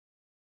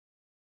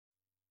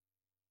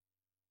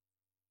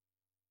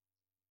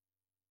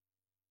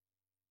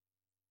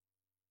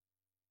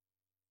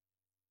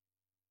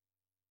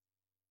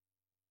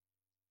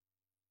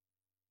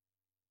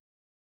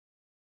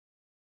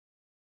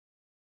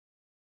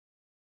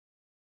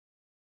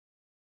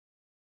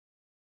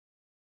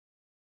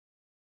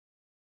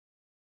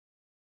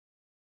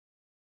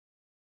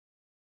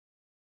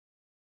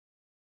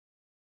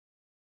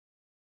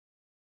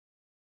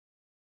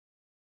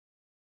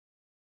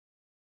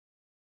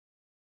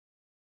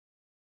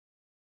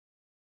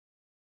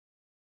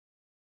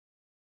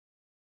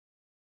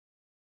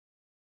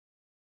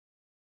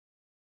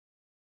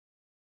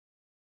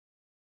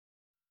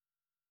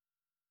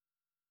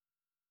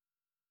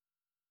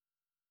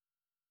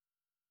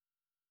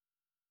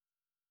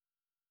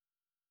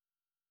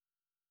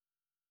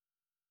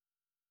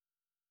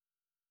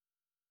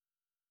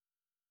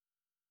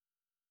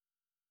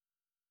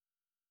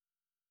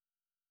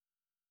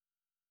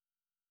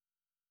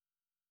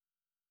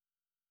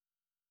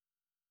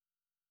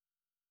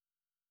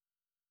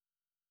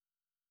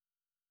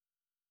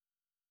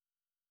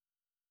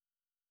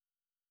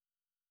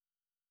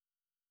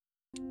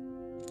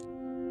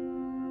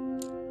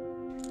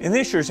In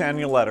this year's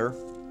annual letter,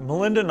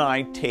 Melinda and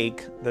I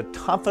take the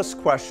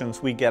toughest questions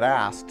we get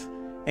asked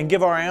and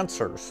give our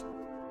answers.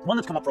 One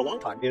that's come up for a long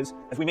time is,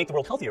 as we make the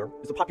world healthier,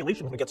 is the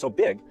population going to get so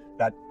big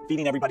that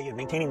feeding everybody and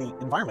maintaining the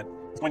environment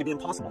is going to be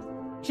impossible.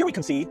 Here we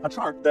can see a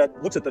chart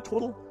that looks at the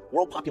total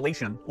world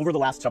population over the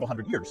last several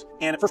hundred years.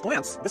 And at first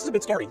glance, this is a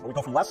bit scary. Where we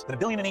go from less than 1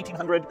 billion in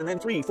 1800, and then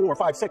 3, 4,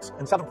 5, 6,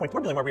 and 7.4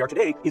 billion where we are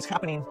today is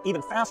happening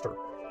even faster.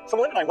 So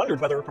Melinda and I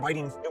wondered whether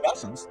providing new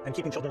medicines and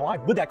keeping children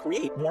alive, would that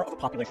create more of a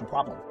population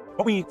problem?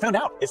 What we found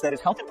out is that as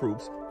health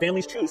improves,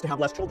 families choose to have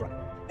less children.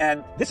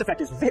 And this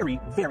effect is very,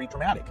 very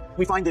dramatic.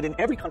 We find that in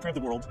every country of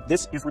the world,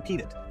 this is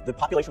repeated. The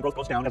population growth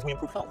goes down as we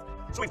improve health.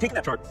 So we've taken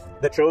that chart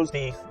that shows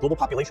the global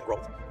population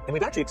growth, and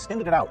we've actually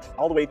extended it out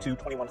all the way to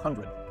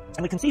 2100.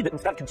 And we can see that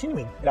instead of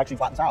continuing, it actually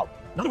flattens out.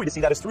 Another way to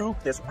see that is through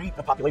this rate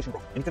of population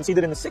growth. And you can see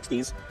that in the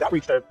 60s, that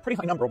reached a pretty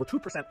high number, over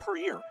 2% per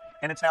year,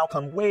 and it's now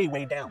come way,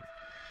 way down.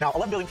 Now,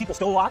 11 billion people,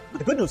 still a lot, but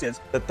the good news is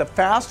that the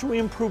faster we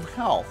improve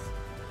health,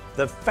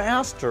 the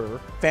faster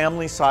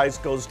family size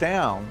goes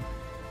down.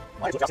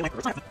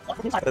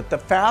 That the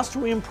faster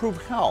we improve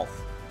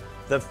health,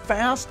 the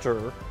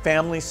faster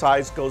family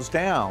size goes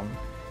down.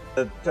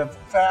 That the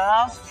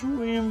faster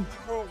we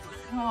improve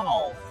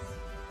health,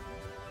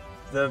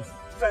 the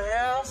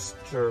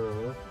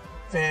faster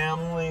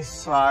family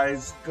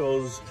size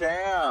goes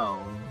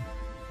down.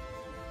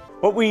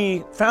 What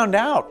we found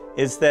out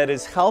is that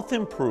as health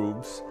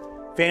improves,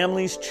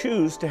 families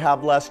choose to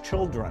have less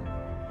children.